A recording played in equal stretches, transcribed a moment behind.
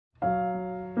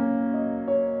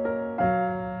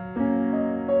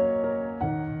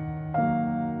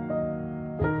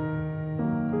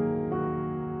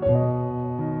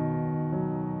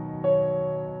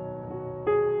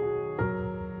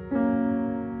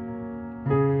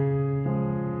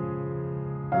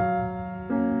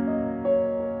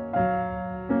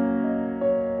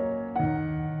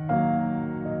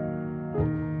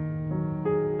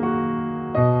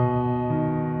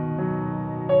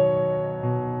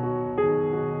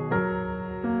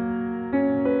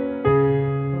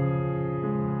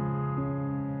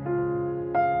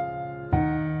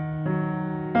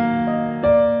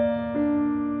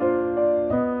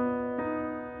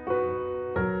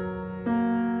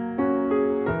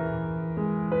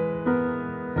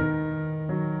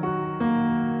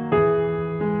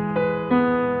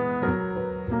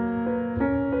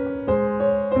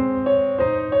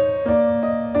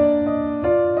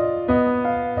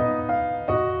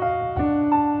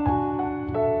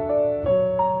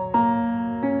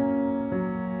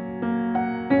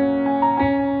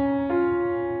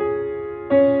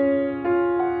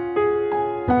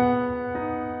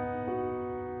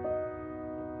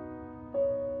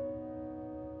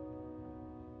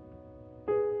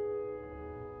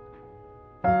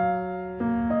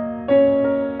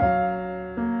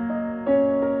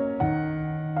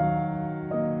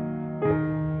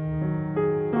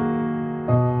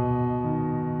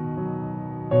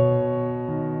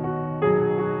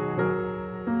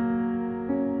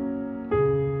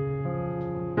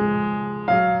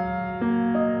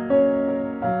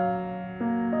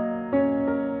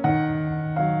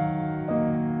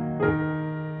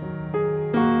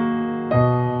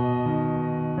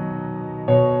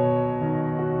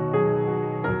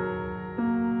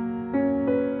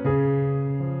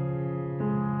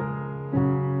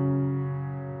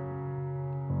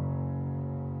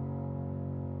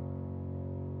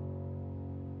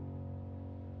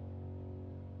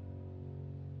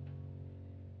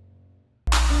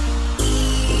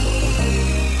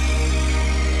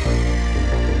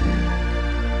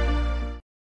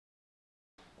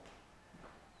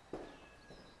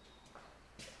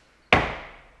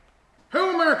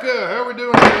America, how we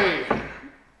doing today?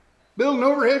 Building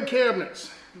overhead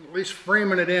cabinets, at least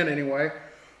framing it in anyway.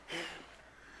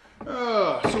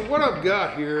 So what I've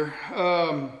got here,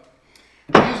 I'm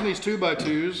using these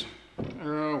 2x2s,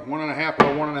 1.5 by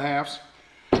 1.5s.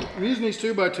 I'm using these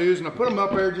 2x2s and I put them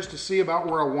up there just to see about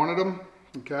where I wanted them,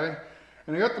 okay?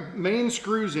 And I got the main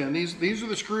screws in. These are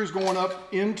the screws going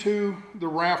up into the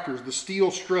rafters, the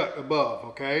steel strut above,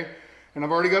 okay? And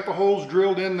I've already got the holes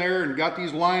drilled in there and got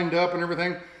these lined up and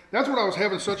everything. That's what I was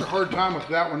having such a hard time with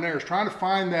that one there, is trying to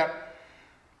find that,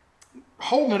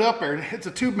 holding it up there. It's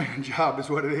a two-man job is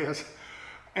what it is.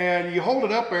 And you hold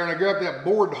it up there and I grab that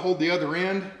board to hold the other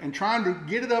end and trying to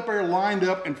get it up there lined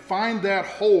up and find that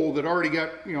hole that already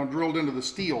got, you know, drilled into the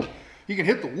steel. You can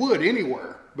hit the wood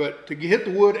anywhere, but to hit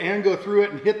the wood and go through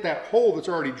it and hit that hole that's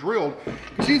already drilled,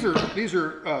 because these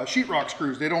are sheetrock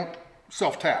screws, they don't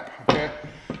self-tap, okay?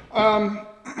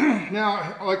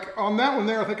 Now, like on that one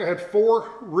there, I think I had 4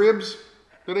 ribs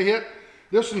that I hit.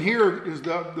 This one here is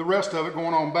the rest of it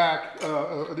going on back,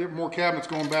 more cabinets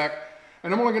going back.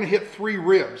 And I'm only going to hit 3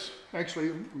 ribs.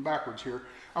 Actually, I'm backwards here.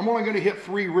 I'm only going to hit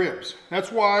 3 ribs.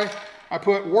 That's why I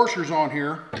put washers on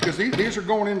here, because these are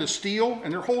going into steel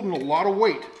and they're holding a lot of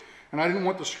weight. And I didn't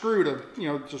want the screw to, you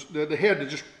know, just the head to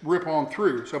just rip on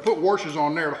through. So I put washers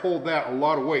on there to hold that a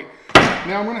lot of weight.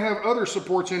 Now I'm going to have other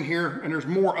supports in here, and there's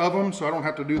more of them, so I don't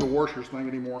have to do the washers thing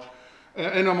anymore.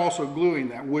 And I'm also gluing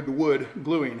that, wood-to-wood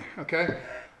gluing, okay?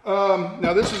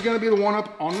 Now this is going to be the one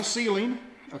up on the ceiling,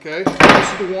 okay?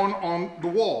 This is the one on the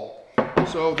wall.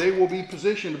 So they will be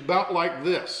positioned about like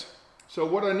this. So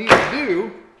what I need to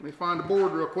do, let me find the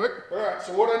board real quick. All right,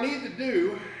 so what I need to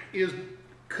do is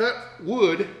cut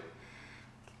wood.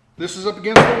 This is up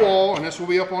against the wall, and this will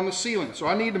be up on the ceiling. So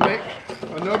I need to make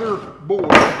another board.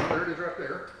 There it is right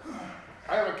there.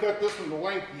 I haven't cut this one to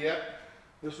length yet.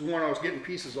 This is one I was getting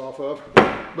pieces off of.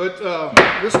 But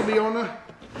this will be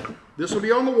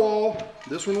on the wall.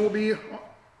 This one will be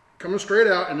coming straight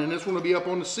out, and then this one will be up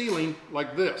on the ceiling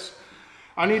like this.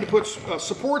 I need to put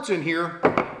supports in here,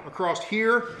 across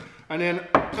here, and then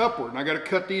upward. And I got to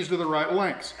cut these to the right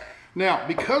lengths. Now,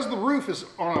 because the roof is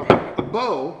on a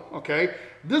bow, okay,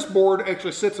 this board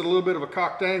actually sits at a little bit of a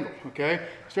cocked angle, okay?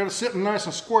 Instead of sitting nice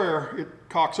and square, it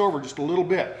cocks over just a little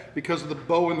bit because of the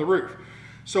bow in the roof.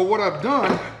 So what I've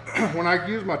done, when I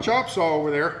use my chop saw over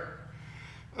there,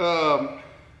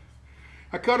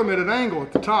 I cut them at an angle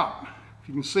at the top.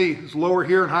 You can see it's lower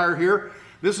here and higher here.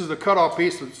 This is the cutoff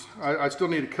piece that's, I still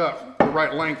need to cut the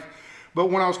right length.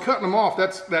 But when I was cutting them off,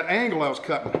 that's that angle I was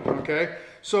cutting, okay?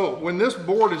 So when this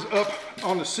board is up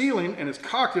on the ceiling and it's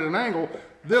cocked at an angle,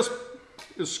 this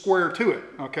is square to it,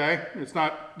 okay? It's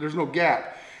not, there's no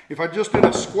gap. If I just did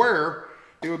a square,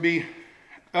 it would be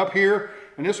up here,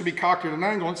 and this would be cocked at an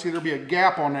angle, and see there'd be a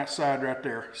gap on that side right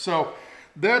there. So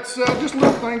that's just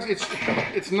little things.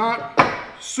 It's not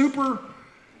super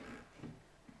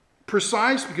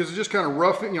precise because it's just kind of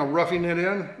roughing it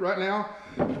in right now.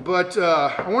 But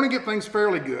I want to get things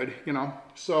fairly good, you know.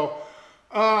 So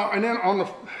and then on the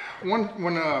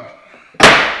one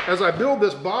as I build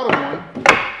this bottom one,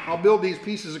 I'll build these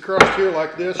pieces across here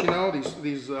like this, you know,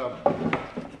 these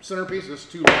center pieces,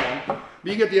 too long.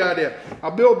 But you get the idea.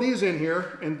 I'll build these in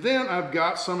here, and then I've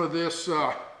got some of this,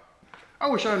 I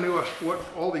wish I knew what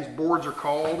all these boards are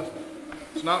called.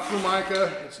 It's not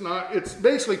Formica, it's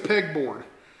basically pegboard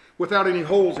without any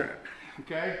holes in it,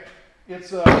 okay?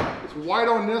 It's white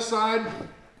on this side,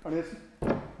 and it's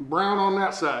brown on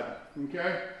that side,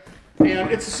 okay?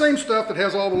 And it's the same stuff that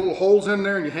has all the little holes in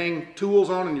there and you hang tools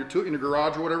on in your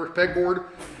garage or whatever, pegboard.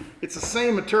 It's the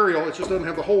same material, it just doesn't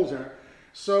have the holes in it.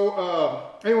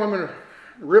 So anyway, I'm going to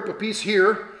rip a piece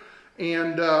here,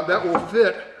 and that will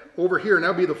fit over here, and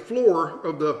that'll be the floor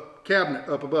of the cabinet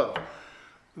up above.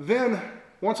 Then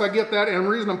once I get that, and the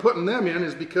reason I'm putting them in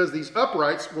is because these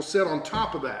uprights will sit on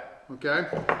top of that, okay?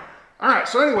 All right,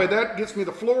 so anyway, that gets me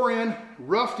the floor in,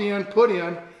 roughed in, put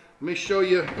in. Let me show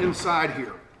you inside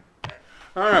here.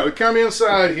 All right, we come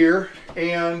inside here,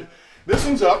 and this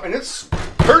one's up, and it's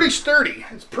pretty sturdy.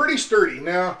 It's pretty sturdy.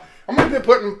 Now, I'm going to be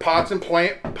putting pots and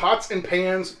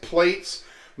pans, plates,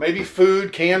 maybe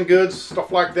food, canned goods,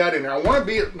 stuff like that in there. I want to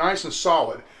be nice and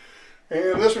solid.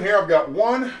 And this one here, I've got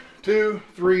 1, 2,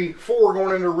 3, 4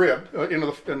 going into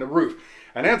the roof,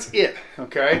 and that's it.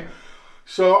 Okay.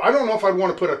 So I don't know if I'd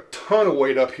want to put a ton of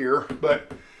weight up here, but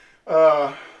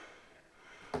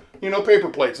you know, paper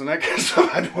plates and that kind of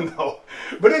stuff, I don't know.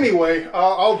 But anyway,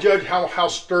 I'll judge how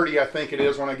sturdy I think it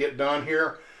is when I get done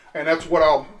here, and that's what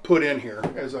I'll put in here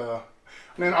as a.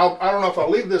 And then I don't know if I'll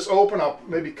leave this open. I'll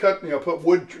maybe cut, put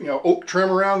wood, oak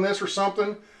trim around this or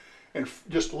something, and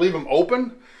just leave them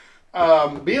open.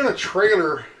 Being a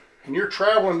trailer, and you're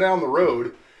traveling down the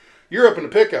road, you're up in the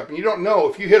pickup and you don't know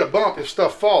if you hit a bump, if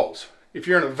stuff falls. If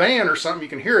you're in a van or something, you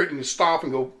can hear it and you stop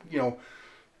and go, you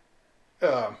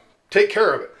know, take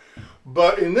care of it.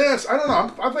 But in this, I don't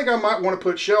know, I think I might want to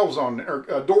put shelves on,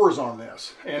 or doors on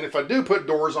this. And if I do put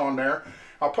doors on there,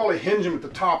 I'll probably hinge them at the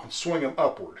top and swing them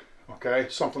upward. Okay,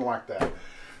 something like that.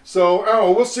 So,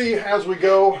 oh, we'll see as we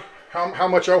go how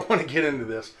much I want to get into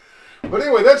this. But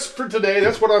anyway, that's for today.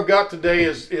 That's what I've got today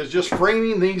is just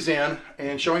framing these in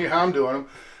and showing you how I'm doing them.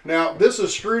 Now, this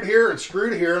is screwed here,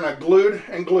 and I glued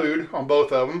and glued on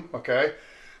both of them, okay?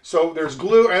 So there's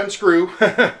glue and screw.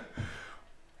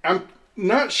 I'm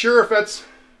not sure if that's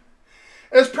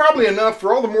probably enough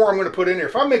for all the more I'm going to put in here.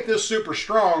 If I make this super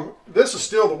strong, this is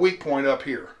still the weak point up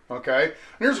here, okay? And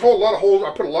there's a whole lot of holes. I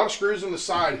put a lot of screws in the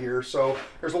side here, so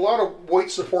there's a lot of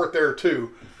weight support there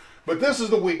too. But this is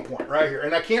the weak point right here,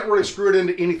 and I can't really screw it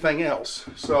into anything else.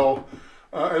 So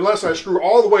unless I screw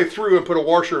all the way through and put a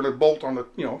washer and a bolt on the,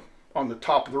 you know, on the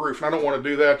top of the roof. And I don't want to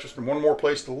do that, just in one more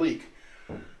place to leak.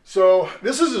 So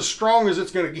this is as strong as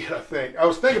it's going to get, I think. I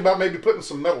was thinking about maybe putting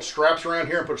some metal straps around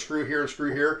here and put a screw here and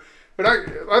screw here. But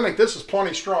I think this is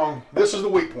plenty strong. This is the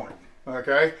weak point,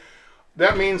 okay?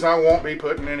 That means I won't be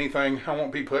putting anything, I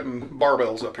won't be putting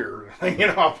barbells up here or anything, you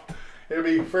know. It'll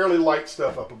be fairly light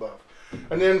stuff up above.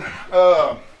 And then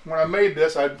when I made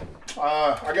this, I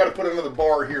got to put another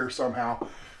bar here somehow.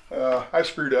 I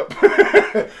screwed up.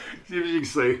 See if you can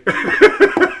see.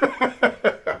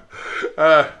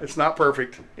 It's not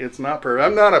perfect. It's not perfect.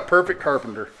 I'm not a perfect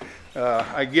carpenter.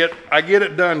 I get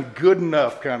it done good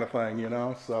enough, kind of thing, you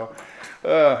know. So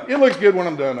it looks good when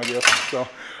I'm done, I guess. So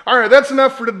all right, that's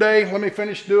enough for today. Let me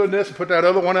finish doing this and put that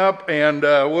other one up, and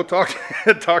we'll talk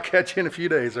at you in a few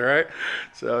days. All right.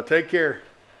 So take care.